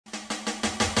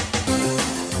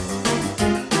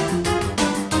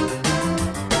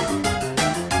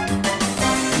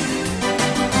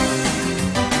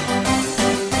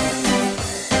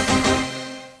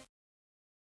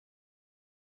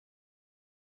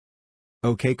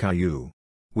Okay Caillou.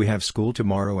 We have school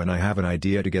tomorrow and I have an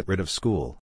idea to get rid of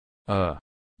school.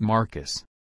 Marcus.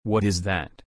 What is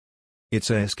that? It's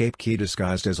a escape key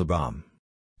disguised as a bomb.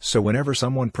 So whenever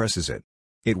someone presses it,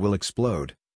 it will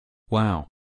explode. Wow.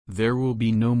 There will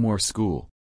be no more school.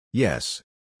 Yes.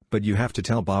 But you have to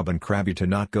tell Bob and Krabby to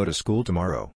not go to school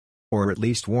tomorrow. Or at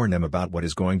least warn them about what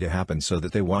is going to happen so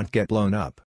that they won't get blown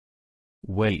up.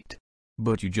 Wait.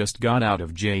 But you just got out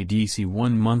of JDC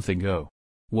 1 month ago.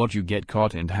 What, you get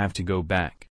caught and have to go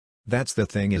back? That's the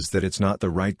thing, is that it's not the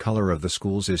right color of the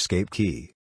school's escape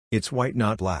key. It's white,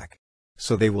 not black.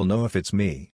 So they will know if it's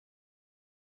me.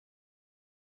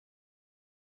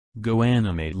 Go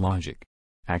animate logic.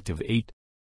 Activate.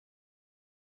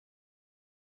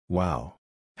 Wow.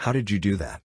 How did you do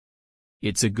that?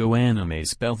 It's a Go Animate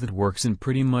spell that works in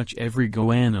pretty much every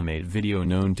Go Animate video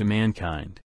known to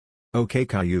mankind. Okay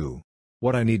Caillou.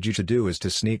 What I need you to do is to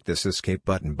sneak this escape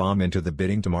button bomb into the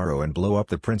bidding tomorrow and blow up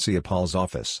the principal's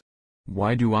office.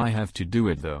 Why do I have to do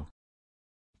it though?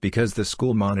 Because the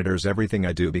school monitors everything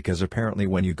I do, because apparently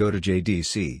when you go to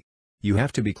JDC, you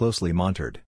have to be closely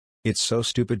monitored. It's so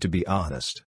stupid, to be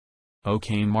honest.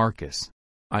 Okay Marcus.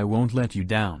 I won't let you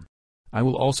down. I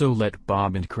will also let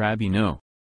Bob and Krabby know.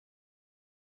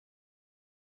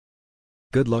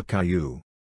 Good luck Caillou.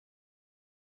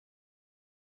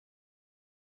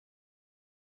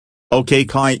 Okay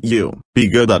Caillou, be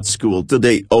good at school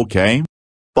today, okay?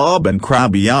 Bob and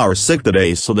Krabby are sick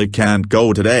today so they can't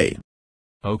go today.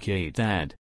 Okay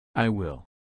Dad. I will.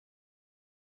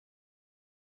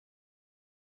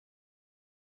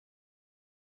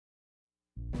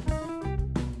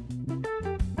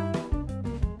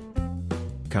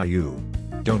 Caillou.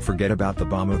 Don't forget about the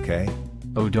bomb, okay?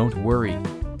 Oh, don't worry.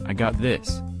 I got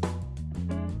this.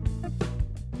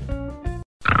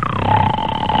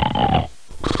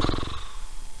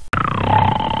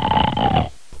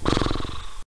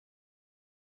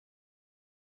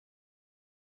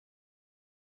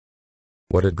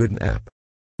 What a good nap.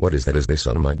 What is that? Is this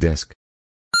on my desk?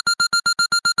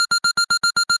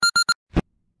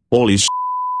 Holy sh**.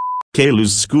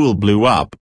 Caillou's school blew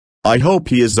up. I hope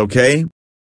he is okay.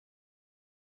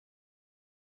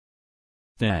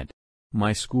 Dad.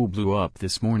 My school blew up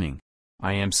this morning.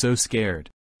 I am so scared.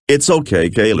 It's okay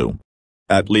Caillou.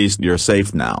 At least you're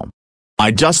safe now.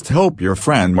 I just hope your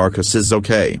friend Marcus is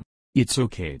okay. It's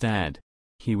okay Dad.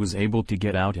 He was able to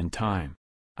get out in time.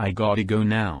 I gotta go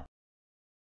now.